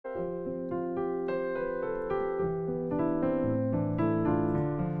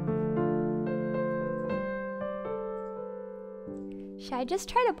Should I just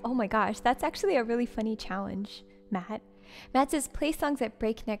try to... Oh my gosh, that's actually a really funny challenge, Matt. Matt says, play songs at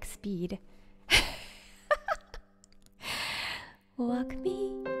breakneck speed. Walk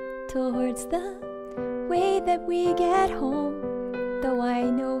me towards the way that we get home. Though I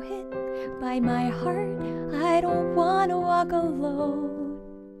know it by my heart, I don't want to walk alone.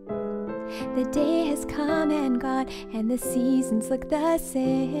 The day has come and gone, and the seasons look the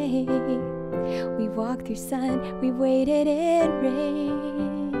same. We've walked through sun, we've waited in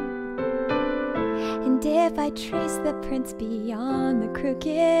rain. And if I trace the prints beyond the crooked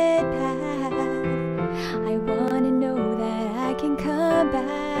path, I want to know that I can come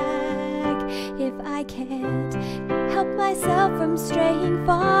back. If I can't help myself from straying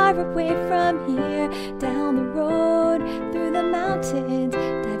far away from here, down the road, through the mountains,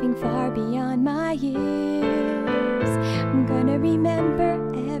 diving far beyond my years, I'm gonna remember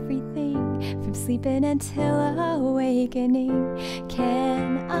everything from sleeping until awakening.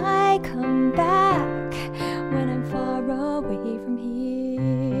 Can I come back when I'm far away from here?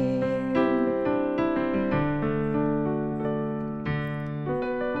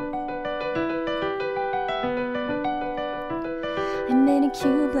 I'm in a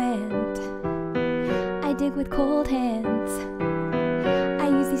cube land, I dig with cold hands. I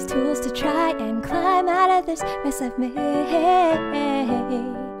use these tools to try and climb out of this mess I've made.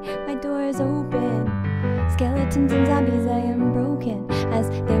 My door is open, skeletons and zombies, I am broken as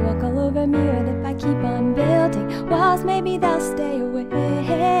they walk all over me. Or if I keep on building walls, maybe they'll stay away.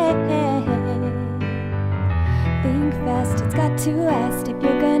 Think fast, it's got to last if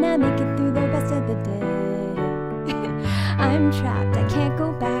you're gonna make it through the rest of the day. I'm trapped, I can't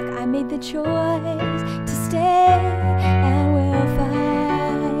go back, I made the choice to stay, and we'll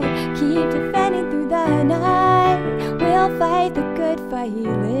fight, keep defending through the night. We'll fight the good fight,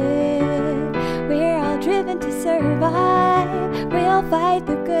 live, we're all driven to survive. We'll fight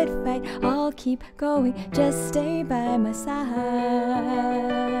the good fight, I'll keep going, just stay by my side.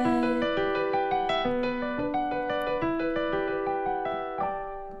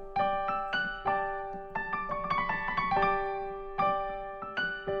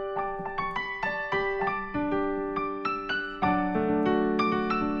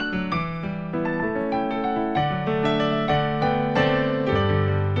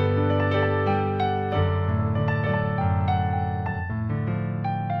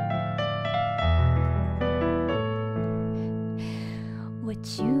 What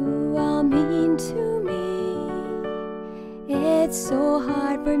you all mean to me, it's so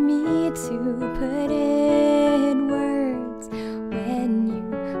hard for me to put in words. When you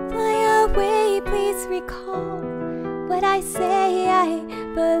fly away, please recall what I say. I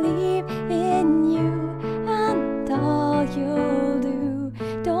believe in you and all you'll do.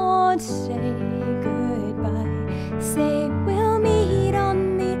 Don't say goodbye, say we'll meet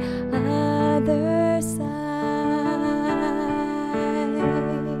on the other side.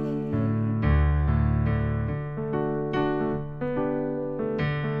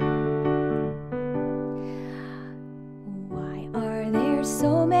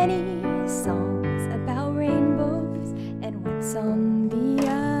 So many songs about rainbows, and what's on the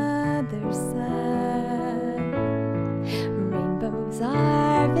other side? Rainbows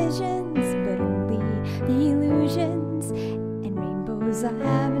are visions, but only illusions, and rainbows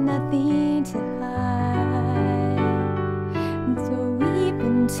have nothing to hide. So we've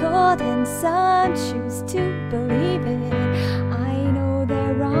been told, and some choose to believe it. I know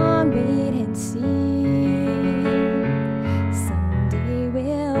they're wrong, wait and see.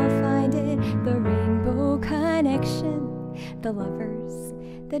 The rainbow connection, the lovers,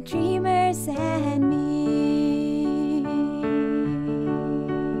 the dreamers, and me.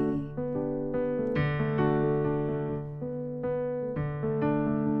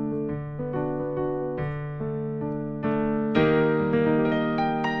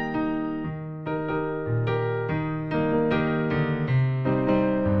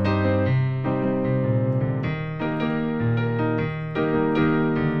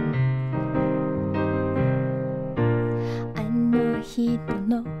人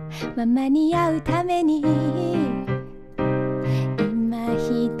のままに会うために今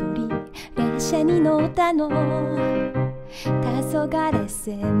一人列車に乗ったの。黄昏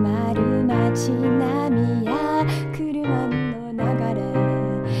迫る街並みや車の流れ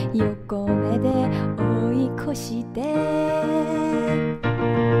横目で追い越して、あ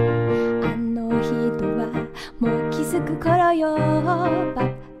の人はもう気づく頃よ。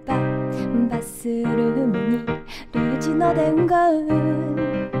バスルームにルージの伝言、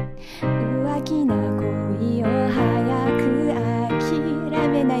浮気な恋を早く諦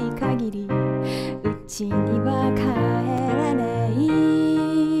めない限りうちには帰らない。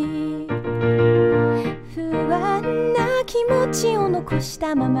街を残し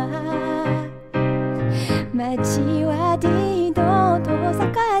たまま街はディードと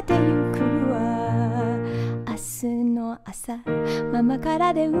栄えてゆくわ明日の朝ママか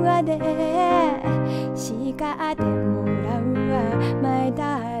ら電話で叱ってもらうわ My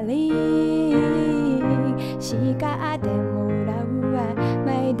darling 叱ってもらうわ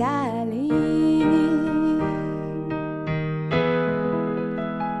My darling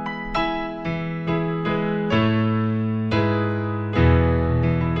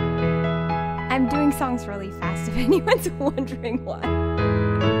I'm doing songs really fast if anyone's wondering why.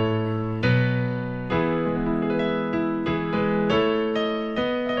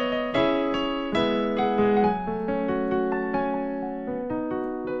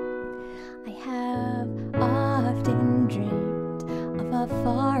 I have often dreamed of a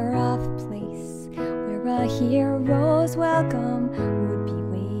far-off place where a hero's welcome would be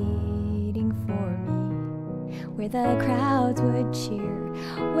waiting for me, where the crowds would cheer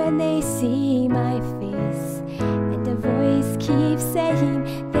when they see my face, and a voice keeps saying,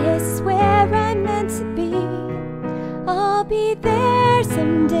 this is where I'm meant to be. I'll be there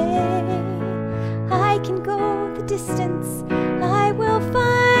someday. I can go the distance. I will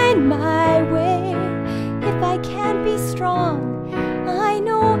find my way. If I can be strong, I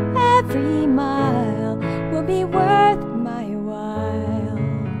know every mile will be worth my while.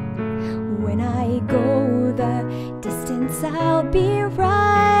 When I go the distance, I'll be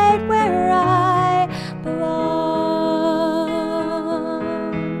right where I belong.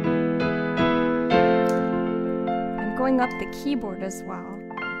 I'm going up the keyboard as well.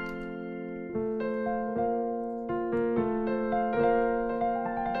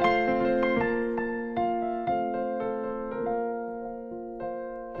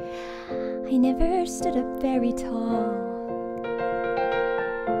 I never stood up very tall.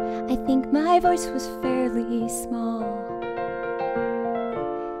 I think my voice was fairly small.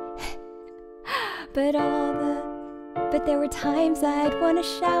 But there were times I'd want to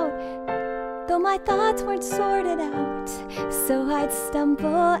shout, though my thoughts weren't sorted out. So I'd stumble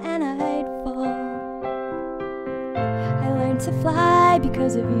and I'd fall. I learned to fly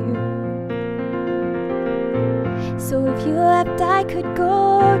because of you. So if you left, I could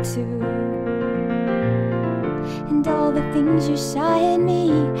go too. And all the things you saw in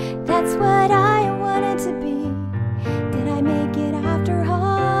me, that's what I wanted to be. Did I make it after all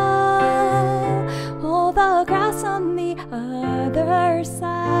the grass on the other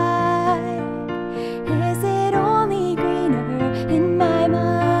side? Is it only greener in my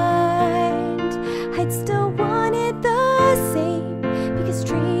mind? I'd still want it the same, because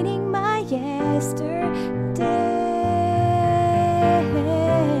trading my yesterday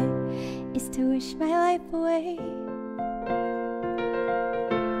is to wish my life away.